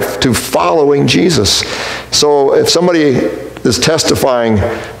your life to following Jesus. So if somebody is testifying,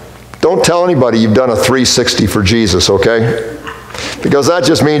 don't tell anybody you've done a 360 for Jesus, okay? Because that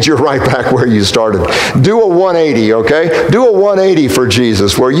just means you're right back where you started. Do a 180, okay? Do a 180 for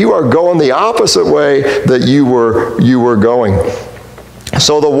Jesus, where you are going the opposite way that you were going.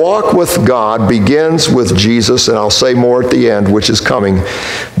 So the walk with God begins with Jesus, and I'll say more at the end, which is coming.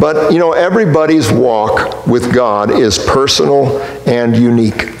 But, everybody's walk with God is personal and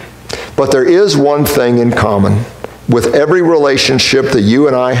unique. But there is one thing in common with every relationship that you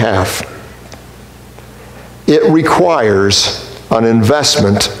and I have. It requires an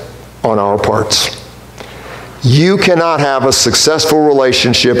investment on our parts. You cannot have a successful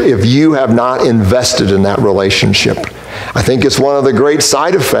relationship if you have not invested in that relationship. I think it's one of the great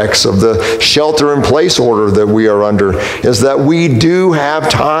side effects of the shelter-in-place order that we are under, is that we do have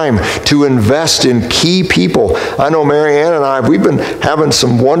time to invest in key people. I know Mary Ann and I, we've been having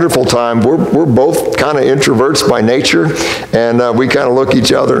some wonderful time. We're both kind of introverts by nature, and we kind of look at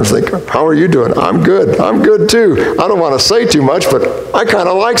each other and think, how are you doing? I'm good. I'm good too. I don't want to say too much, but I kind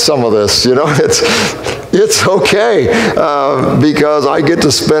of like some of this. It's okay because I get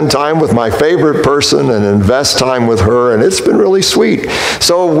to spend time with my favorite person and invest time with her, and it's been really sweet.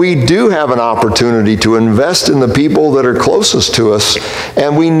 So we do have an opportunity to invest in the people that are closest to us,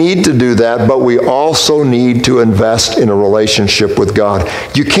 and we need to do that, but we also need to invest in a relationship with God.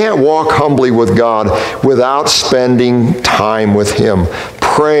 You can't walk humbly with God without spending time with him.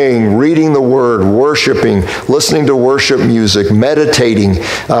 Praying, reading the Word, worshiping, listening to worship music, meditating.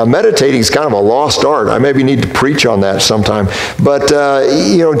 Meditating is kind of a lost art. I maybe need to preach on that sometime. But,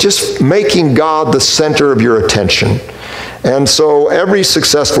 just making God the center of your attention. And so every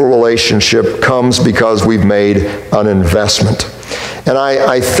successful relationship comes because we've made an investment. And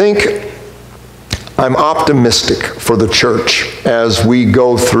I think I'm optimistic for the church as we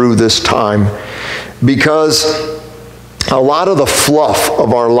go through this time, because a lot of the fluff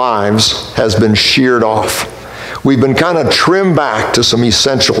of our lives has been sheared off. We've been kind of trimmed back to some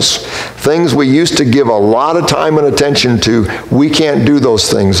essentials. Things we used to give a lot of time and attention to, we can't do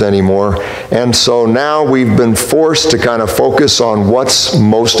those things anymore. And so now we've been forced to kind of focus on what's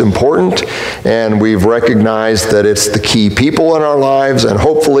most important, and we've recognized that it's the key people in our lives, and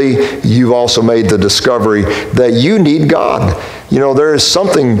hopefully you've also made the discovery that you need God. There is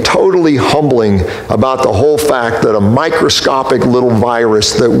something totally humbling about the whole fact that a microscopic little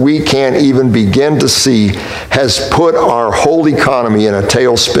virus that we can't even begin to see has put our whole economy in a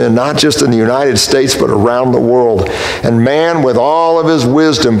tailspin, not just in the United States, but around the world. And man, with all of his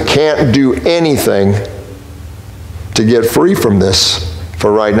wisdom, can't do anything to get free from this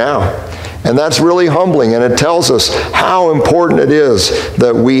for right now. And that's really humbling, and it tells us how important it is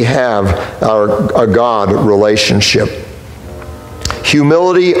that we have a God relationship.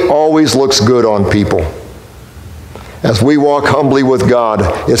 Humility always looks good on people. As we walk humbly with God,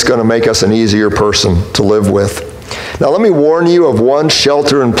 it's going to make us an easier person to live with. Now let me warn you of one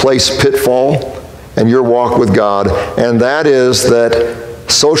shelter-in-place pitfall in your walk with God, and that is that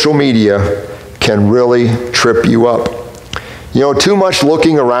social media can really trip you up. Too much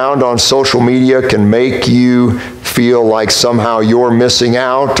looking around on social media can make you feel like somehow you're missing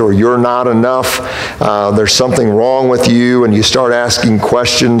out or you're not enough. There's something wrong with you, and you start asking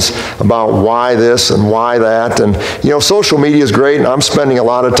questions about why this and why that. And, social media is great, and I'm spending a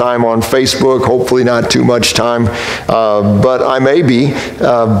lot of time on Facebook, hopefully not too much time, but I may be.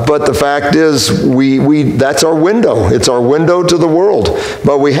 But the fact is, that's our window. It's our window to the world.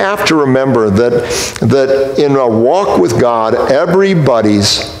 But we have to remember that in a walk with God,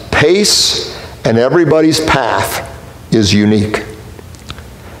 everybody's pace and everybody's path is unique.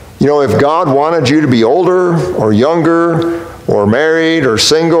 If God wanted you to be older or younger or married or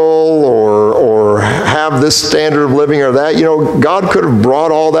single or have this standard of living or that, God could have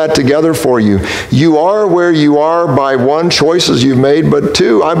brought all that together for you. You are where you are by one, choices you've made, but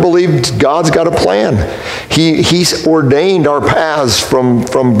two, I believe God's got a plan. He's ordained our paths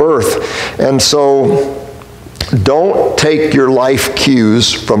from birth. And so don't take your life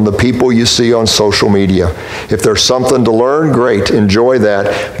cues from the people you see on social media. If there's something to learn, great, enjoy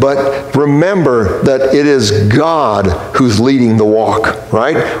that. But remember that it is God who's leading the walk,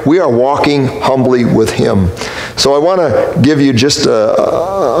 right? We are walking humbly with him. So I want to give you just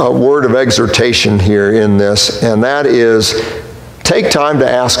a word of exhortation here in this, and that is, take time to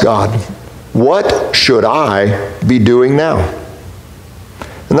ask God, what should I be doing now?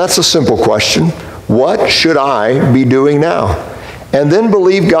 And that's a simple question. What should I be doing now? And then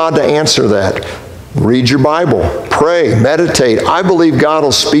believe God to answer that. Read your Bible, pray, meditate. I believe God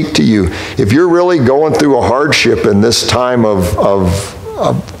will speak to you. If you're really going through a hardship in this time of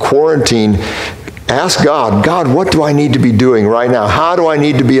quarantine, ask God, God, what do I need to be doing right now? How do I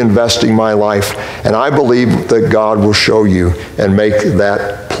need to be investing my life? And I believe that God will show you and make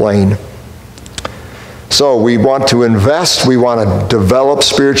that plain. So we want to invest. We want to develop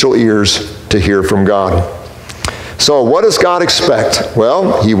spiritual ears to hear from God. So what does God expect?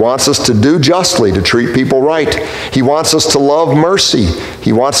 Well, He wants us to do justly, to treat people right. He wants us to love mercy.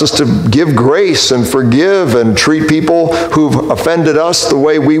 He wants us to give grace and forgive and treat people who've offended us the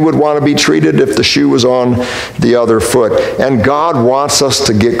way we would want to be treated if the shoe was on the other foot. And God wants us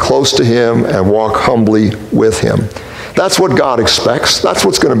to get close to Him and walk humbly with Him. That's what God expects. That's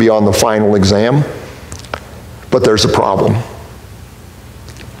what's going to be on the final exam. But there's a problem.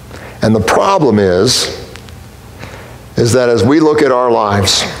 And the problem is that as we look at our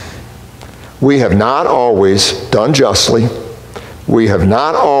lives, we have not always done justly, we have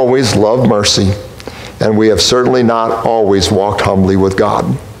not always loved mercy, and we have certainly not always walked humbly with God.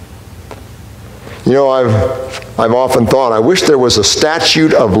 You know, I've often thought, I wish there was a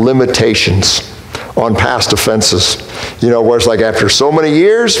statute of limitations on past offenses. You know, where it's like after so many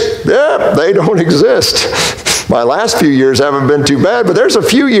years, they don't exist. My last few years haven't been too bad, but there's a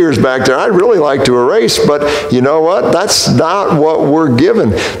few years back there I'd really like to erase. But you know what? That's not what we're given.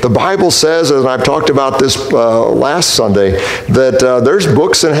 The Bible says, and I've talked about this last Sunday, that there's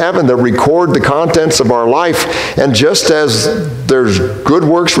books in heaven that record the contents of our life. And just as there's good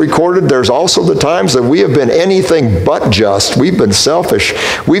works recorded, there's also the times that we have been anything but just. We've been selfish.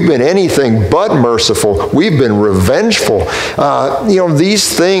 We've been anything but merciful. We've been revengeful.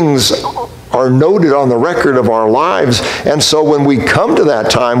 These things are noted on the record of our lives. And so when we come to that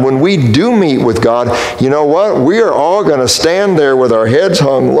time, when we do meet with God, you know what? We are all going to stand there with our heads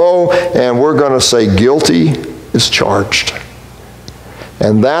hung low, and we're going to say, guilty is charged.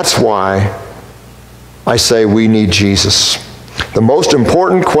 And that's why I say we need Jesus. The most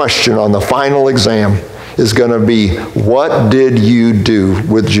important question on the final exam is going to be, what did you do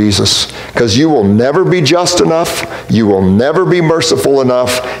with Jesus? Because you will never be just enough, you will never be merciful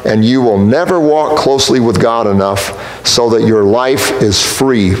enough, and you will never walk closely with God enough so that your life is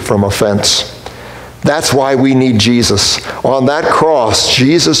free from offense. That's why we need Jesus. On that cross,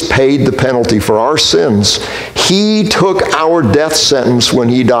 Jesus paid the penalty for our sins. He took our death sentence when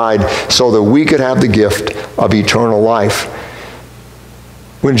He died so that we could have the gift of eternal life.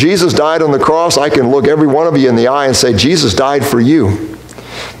 When Jesus died on the cross, I can look every one of you in the eye and say, Jesus died for you.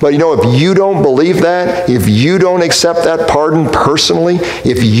 But you know, if you don't believe that, if you don't accept that pardon personally,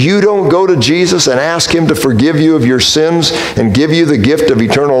 if you don't go to Jesus and ask Him to forgive you of your sins and give you the gift of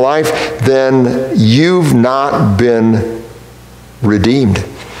eternal life, then you've not been redeemed.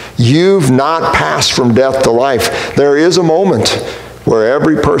 You've not passed from death to life. There is a moment where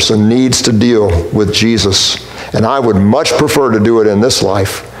every person needs to deal with Jesus. And I would much prefer to do it in this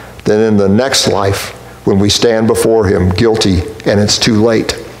life than in the next life when we stand before Him guilty and it's too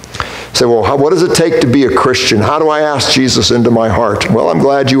late. Say, well, what does it take to be a Christian? How do I ask Jesus into my heart? Well, I'm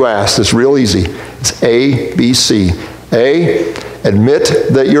glad you asked. It's real easy. It's A, B, C. A, admit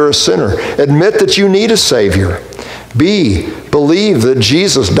that you're a sinner. Admit that you need a Savior. B, believe that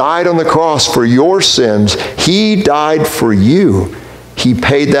Jesus died on the cross for your sins. He died for you. He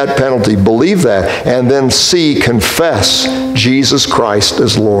paid that penalty. Believe that. And then C, confess Jesus Christ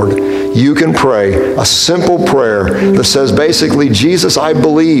as Lord. You can pray a simple prayer that says basically, Jesus, I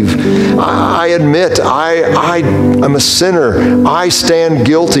believe. I admit I am a sinner. I stand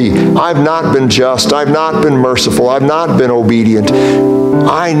guilty. I've not been just. I've not been merciful. I've not been obedient.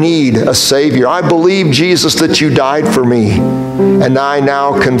 I need a Savior. I believe, Jesus, that you died for me. And I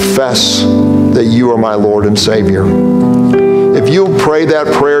now confess that you are my Lord and Savior. If you'll pray that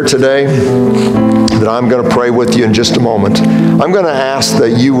prayer today, that I'm going to pray with you in just a moment, I'm going to ask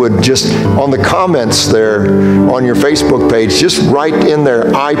that you would just, on the comments there on your Facebook page, just write in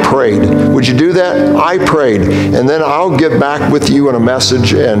there, I prayed. Would you do that? I prayed. And then I'll get back with you in a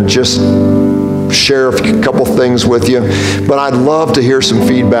message and just share a couple things with you. But I'd love to hear some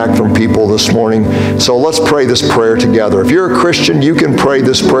feedback from people this morning. So let's pray this prayer together. If you're a Christian, you can pray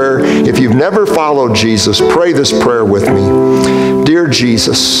this prayer. If you've never followed Jesus, pray this prayer with me. Dear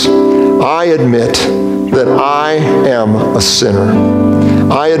Jesus, I admit that I am a sinner.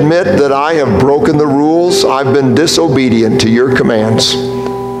 I admit that I have broken the rules. I've been disobedient to your commands.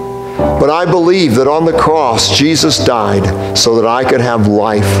 But I believe that on the cross, Jesus died so that I could have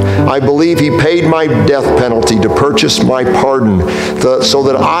life. I believe he paid my death penalty to purchase my pardon so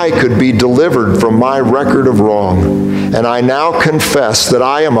that I could be delivered from my record of wrong. And I now confess that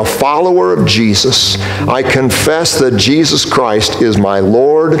I am a follower of Jesus. I confess that Jesus Christ is my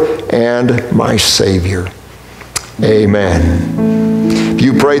Lord and my Savior. Amen. If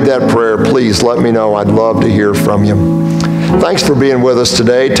you prayed that prayer, please let me know. I'd love to hear from you. Thanks for being with us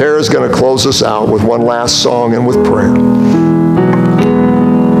today. Tara's going to close us out with one last song and with prayer.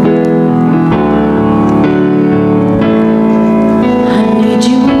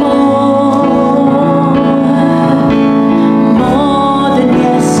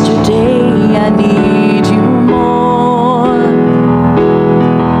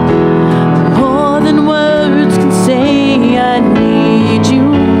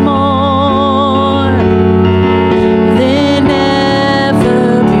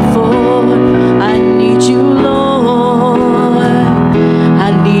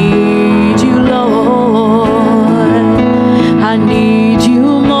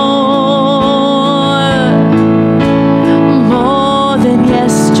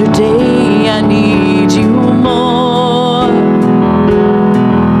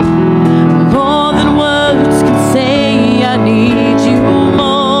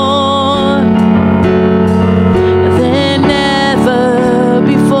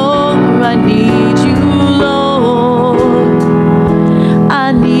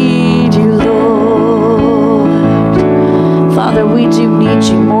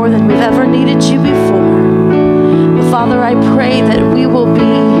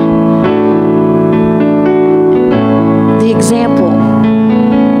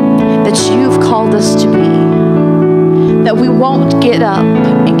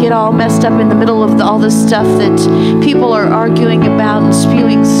 Stuff that people are arguing about and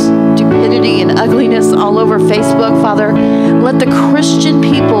spewing stupidity and ugliness all over Facebook. Father, let the Christian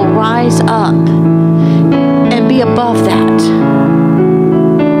people rise up and be above that.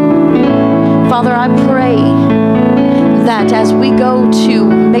 Father, I pray that as we go to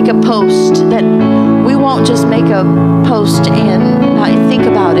make a post, that we won't just make a post and not think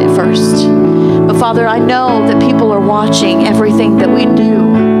about it first. But Father, I know that people are watching everything that we do.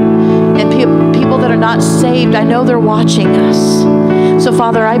 And people that are not saved, I know they're watching us. So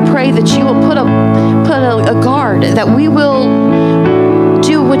Father, I pray that you will put a guard, that we will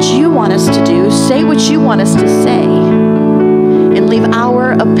do what you want us to do, say what you want us to say, and leave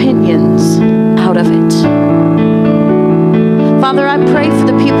our opinions out of it. Father, I pray for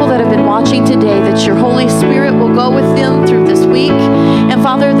the people that have been watching today, that your Holy Spirit will go with them through this week. And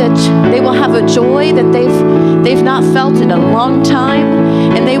Father, that they will have a joy that they've not felt in a long time.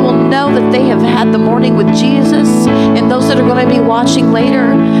 And they will know that they have had the morning with Jesus. And those that are going to be watching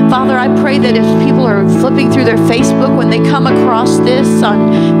later, Father, I pray that if people are flipping through their Facebook, when they come across this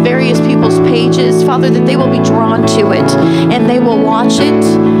on various people's pages, Father, that they will be drawn to it. And they will watch it.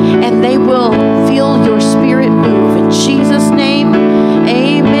 And they will feel your Spirit move. In Jesus' name,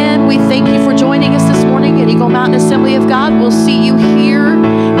 amen. We thank you for joining us this morning at Eagle Mountain Assembly of God. We'll